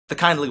The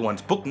Kindly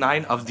Ones, Book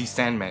 9 of the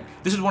Sandman.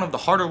 This is one of the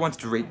harder ones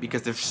to rate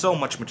because there's so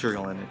much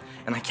material in it,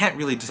 and I can't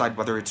really decide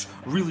whether it's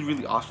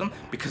really awesome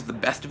because the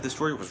best of the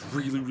story was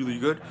really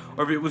good,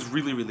 or if it was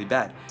really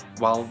bad,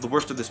 while the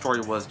worst of the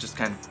story was just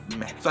kind of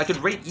meh. So I could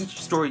rate each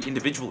story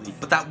individually,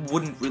 but that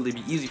wouldn't really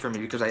be easy for me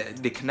because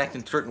they connect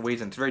in certain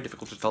ways and it's very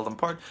difficult to tell them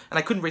apart, and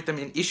I couldn't rate them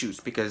in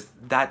issues because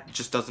that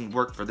just doesn't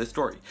work for this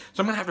story.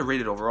 So I'm gonna have to rate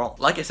it overall.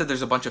 Like I said,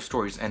 there's a bunch of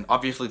stories, and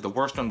obviously the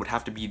worst one would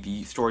have to be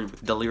the story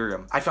with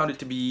Delirium. I found it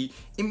to be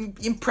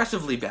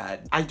impressively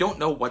bad. I don't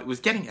know what it was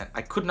getting at.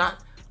 I could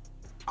not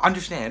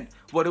understand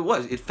what it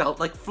was. It felt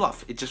like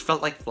fluff. It just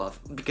felt like fluff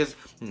because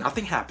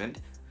nothing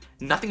happened,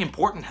 nothing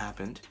important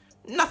happened,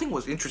 nothing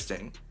was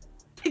interesting.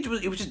 It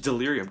was just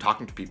Delirium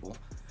talking to people.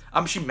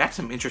 She met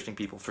some interesting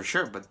people for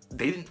sure, but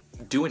they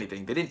didn't do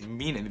anything. They didn't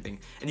mean anything.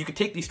 And you could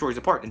take these stories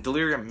apart, and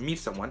Delirium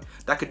meets someone.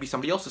 That could be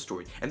somebody else's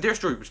story. And their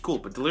story was cool,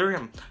 but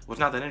Delirium was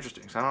not that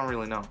interesting, so I don't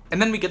really know.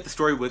 And then we get the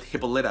story with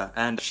Hippolyta,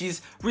 and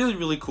she's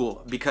really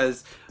cool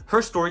because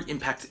her story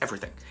impacts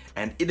everything,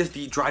 and it is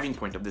the driving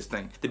point of this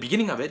thing. The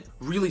beginning of it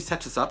really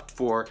sets us up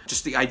for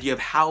just the idea of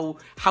how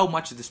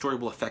much the story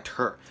will affect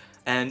her.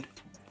 And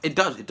it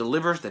does. It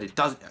delivers that it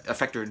does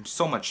affect her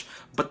so much,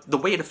 but the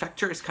way it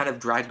affects her is kind of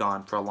dragged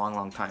on for a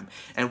long time.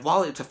 And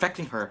while it's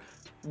affecting her,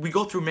 we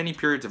go through many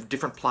periods of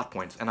different plot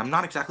points, and I'm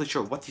not exactly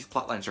sure what these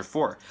plot lines are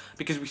for,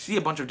 because we see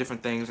a bunch of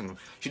different things, and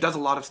she does a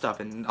lot of stuff,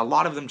 and a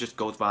lot of them just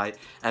goes by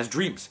as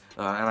dreams.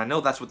 And I know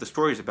that's what the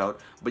story is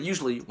about, but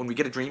usually when we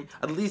get a dream,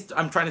 at least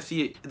I'm trying to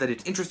see that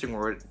it's interesting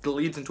or it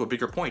leads into a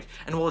bigger point.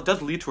 And while it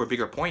does lead to a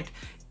bigger point,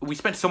 we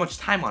spent so much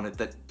time on it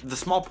that the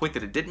small point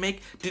that it did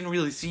make didn't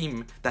really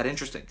seem that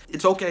interesting.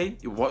 It's okay,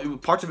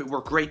 parts of it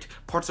were great,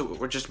 parts of it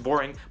were just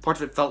boring, parts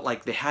of it felt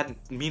like they had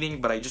meaning,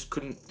 but I just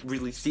couldn't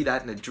really see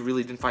that, and I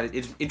really didn't find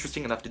it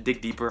interesting enough to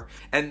dig deeper,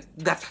 and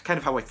that's kind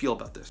of how I feel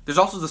about this. There's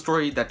also the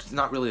story that's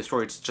not really a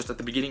story, it's just at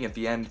the beginning, at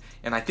the end,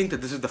 and I think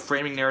that this is the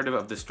framing narrative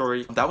of the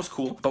story. That was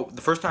cool, but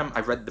the first time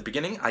I read the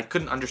beginning, I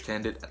couldn't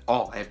understand it at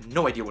all. I had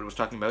no idea what it was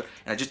talking about,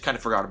 and I just kind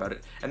of forgot about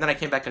it. And then I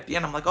came back at the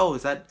end, I'm like, oh,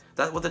 is that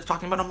what it's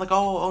talking about? I'm like,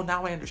 oh,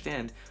 now I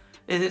understand.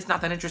 It's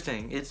not that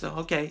interesting. It's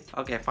okay,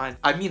 fine.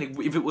 I mean,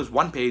 if it was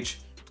one page,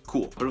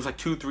 cool, but it was like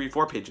 2, 3,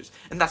 4 pages,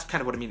 and that's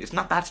kind of what I mean. It's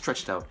not that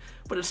stretched out,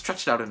 but it's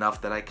stretched out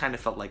enough that I kind of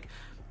felt like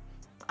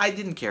I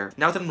didn't care.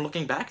 Now that I'm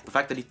looking back, the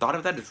fact that he thought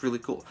of that is really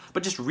cool,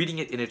 but just reading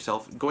it in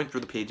itself, going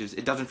through the pages,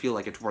 it doesn't feel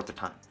like it's worth the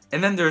time.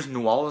 And then there's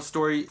Nuala's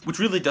story, which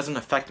really doesn't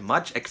affect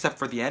much, except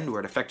for the end where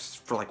it affects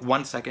for like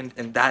 1 second,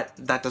 and that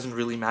doesn't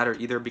really matter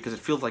either because it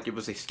feels like it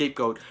was a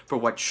scapegoat for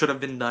what should have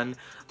been done.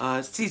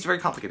 See, it's very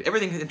complicated.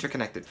 Everything is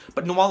interconnected.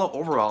 But Nuala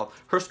overall,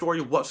 her story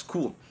was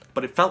cool,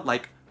 but it felt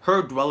like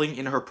her dwelling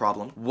in her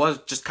problem was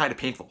just kind of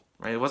painful,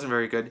 right? It wasn't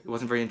very good. It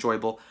wasn't very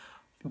enjoyable.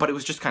 But it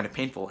was just kind of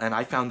painful, and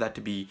I found that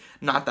to be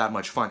not that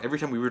much fun. Every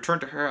time we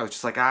returned to her, I was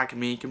just like, can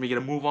we get a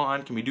move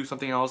on? Can we do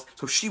something else?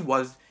 So she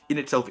was in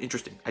itself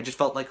interesting. I just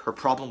felt like her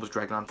problem was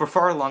dragged on for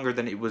far longer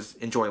than it was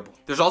enjoyable.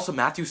 There's also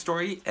Matthew's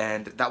story,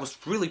 and that was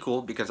really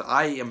cool because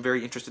I am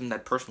very interested in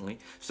that personally.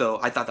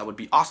 So I thought that would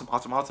be awesome.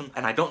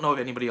 And I don't know if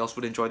anybody else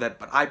would enjoy that,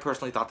 but I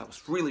personally thought that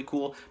was really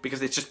cool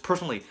because it's just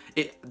personally,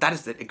 that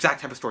is the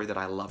exact type of story that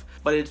I love.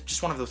 But it's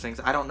just one of those things.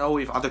 I don't know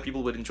if other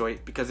people would enjoy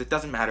it because it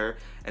doesn't matter,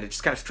 and it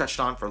just kind of stretched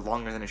on for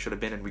longer than it should have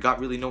been, and we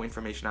got really no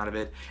information out of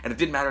it, and it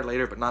did matter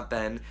later, but not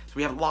then. So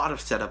we have a lot of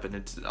setup, and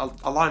it's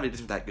a lot of it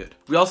isn't that good.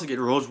 We also get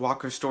Rose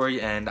Walker's story,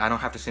 and I don't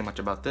have to say much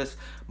about this,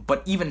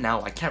 but even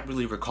now I can't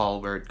really recall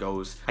where it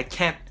goes. I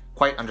can't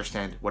quite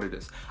understand what it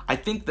is. I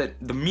think that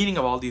the meaning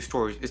of all these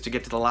stories is to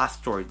get to the last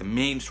story, the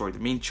main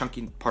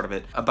chunky part of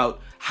it, about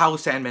how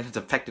Sandman has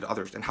affected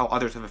others and how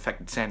others have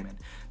affected Sandman.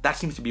 That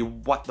seems to be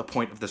what the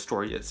point of the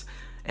story is.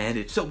 And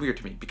it's so weird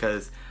to me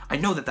because I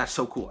know that that's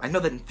so cool. I know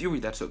that in theory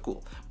that's so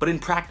cool. But in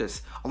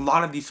practice, a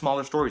lot of these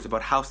smaller stories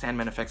about how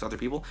Sandman affects other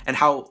people and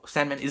how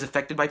Sandman is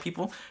affected by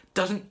people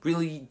doesn't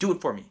really do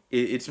it for me.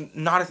 It's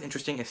not as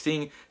interesting as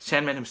seeing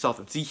Sandman himself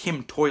and see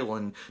him toil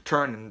and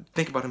turn and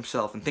think about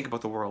himself and think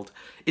about the world.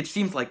 It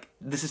seems like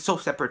this is so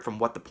separate from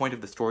what the point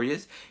of the story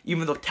is.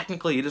 Even though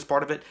technically it is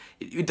part of it,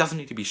 it doesn't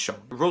need to be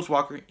shown. Rose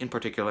Walker in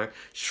particular,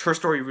 her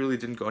story really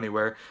didn't go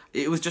anywhere.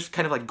 It was just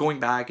kind of like going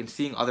back and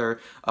seeing other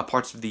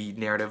parts of the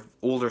narrative,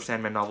 older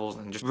Sandman novels,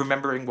 and just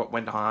remembering what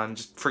went on,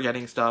 just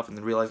forgetting stuff, and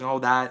then realizing, oh,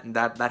 that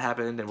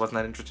happened, and wasn't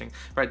that interesting,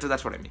 right? So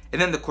that's what I mean. And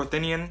then the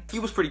Corthinian, he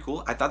was pretty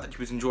cool. I thought that he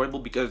was enjoyable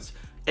because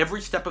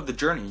every step of the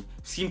journey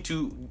seemed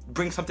to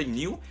bring something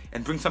new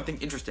and bring something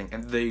interesting,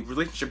 and the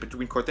relationship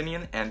between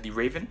Corthinian and the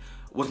Raven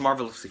was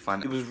marvelously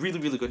fun. It was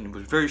really good, and it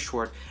was very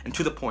short and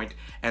to the point,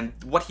 and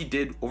what he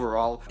did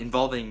overall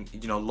involving,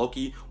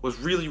 Loki was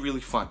really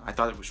fun. I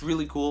thought it was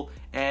really cool,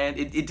 and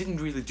it didn't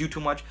really do too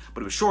much,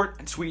 but it was short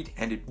and sweet,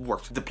 and it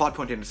worked. The plot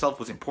point in itself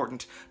was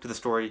important to the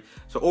story,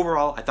 so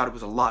overall, I thought it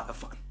was a lot of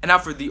fun. And now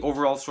for the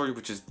overall story,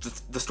 which is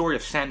the story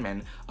of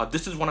Sandman.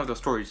 This is one of those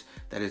stories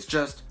that is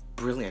just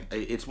brilliant.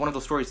 It's one of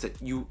those stories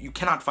that you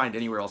cannot find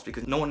anywhere else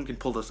because no one can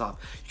pull this off.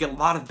 You get a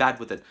lot of bad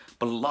with it,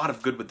 but a lot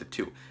of good with it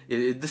too.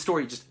 This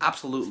story just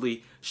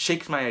absolutely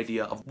shakes my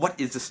idea of what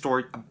is the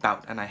story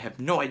about, and I have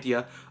no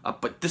idea,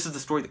 but this is the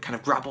story that kind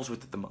of grapples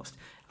with it the most.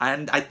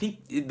 And I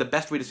think the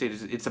best way to say it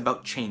is it's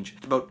about change.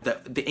 It's about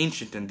the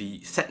ancient and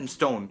the set in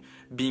stone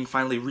being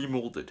finally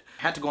remolded.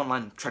 I had to go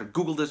online and try to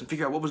Google this and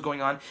figure out what was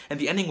going on, and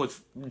the ending was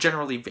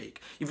generally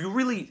vague. If you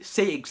really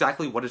say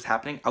exactly what is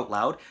happening out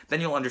loud, then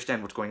you'll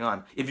understand what's going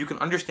on. If you can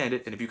understand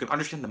it, and if you can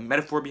understand the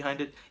metaphor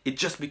behind it, it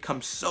just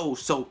becomes so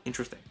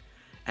interesting.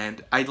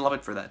 And I love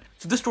it for that.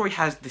 So this story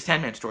has the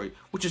Sandman story,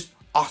 which is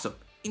awesome,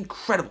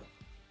 incredible,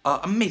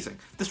 amazing.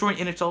 The story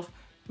in itself,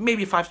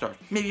 maybe 5 stars,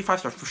 maybe 5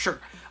 stars for sure.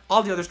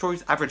 All the other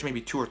stories average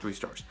maybe 2 or 3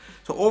 stars.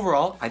 So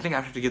overall, I think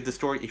I have to give this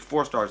story a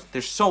 4 stars.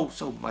 There's so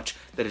much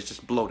that is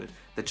just bloated,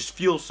 that just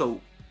feels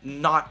so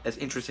not as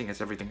interesting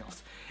as everything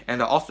else.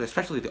 And also,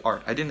 especially the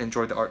art. I didn't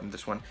enjoy the art in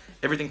this one.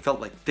 Everything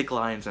felt like thick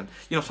lines, and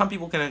you know, some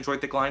people can enjoy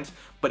thick lines,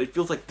 but it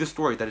feels like this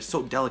story that is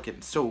so delicate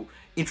and so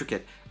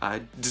intricate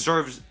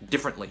deserves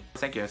differently.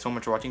 Thank you guys so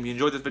much for watching. If you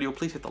enjoyed this video,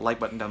 please hit the like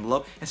button down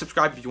below and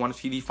subscribe if you want to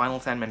see the final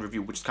Sandman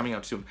review, which is coming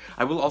out soon.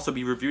 I will also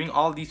be reviewing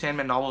all of these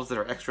Sandman novels that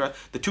are extra,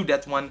 the 2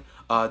 Deaths one,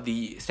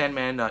 the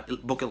Sandman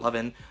book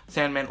 11,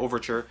 Sandman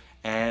Overture,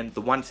 and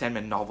the one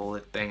Sandman novel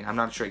thing. I'm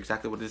not sure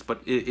exactly what it is,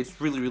 but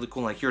it's really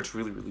cool, and I hear it's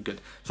really good.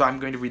 So I'm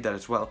going to read that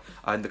as well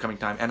in the coming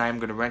time, and I'm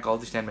going to rank all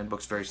the Sandman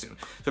books very soon.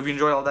 So if you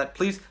enjoy all that,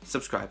 please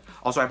subscribe.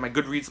 Also, I have my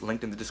Goodreads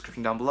linked in the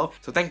description down below.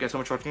 So thank you guys so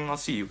much for watching, and I'll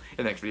see you in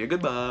the next video.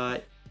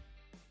 Goodbye!